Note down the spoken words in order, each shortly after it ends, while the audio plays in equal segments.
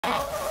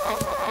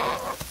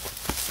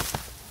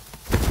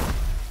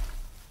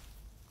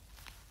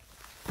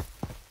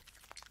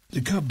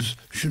The cubs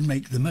should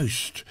make the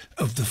most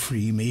of the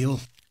free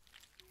meal.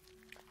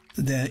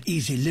 Their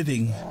easy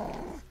living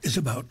is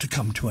about to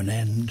come to an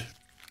end.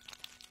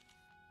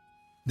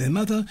 Their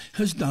mother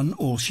has done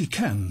all she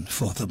can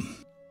for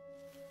them.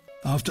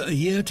 After a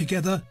year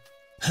together,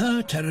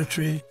 her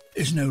territory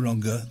is no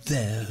longer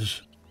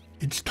theirs.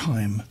 It's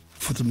time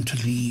for them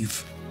to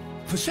leave.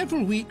 For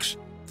several weeks,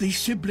 the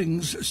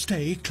siblings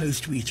stay close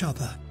to each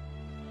other.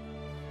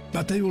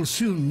 But they will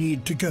soon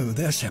need to go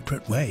their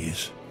separate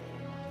ways.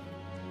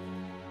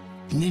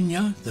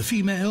 Niña, the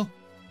female,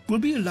 will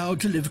be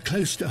allowed to live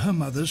close to her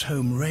mother's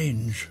home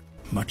range.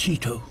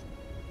 Machito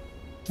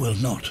will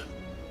not.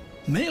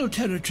 Male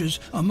territories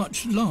are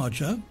much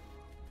larger,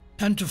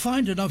 and to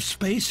find enough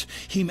space,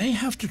 he may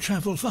have to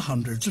travel for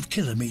hundreds of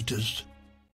kilometers.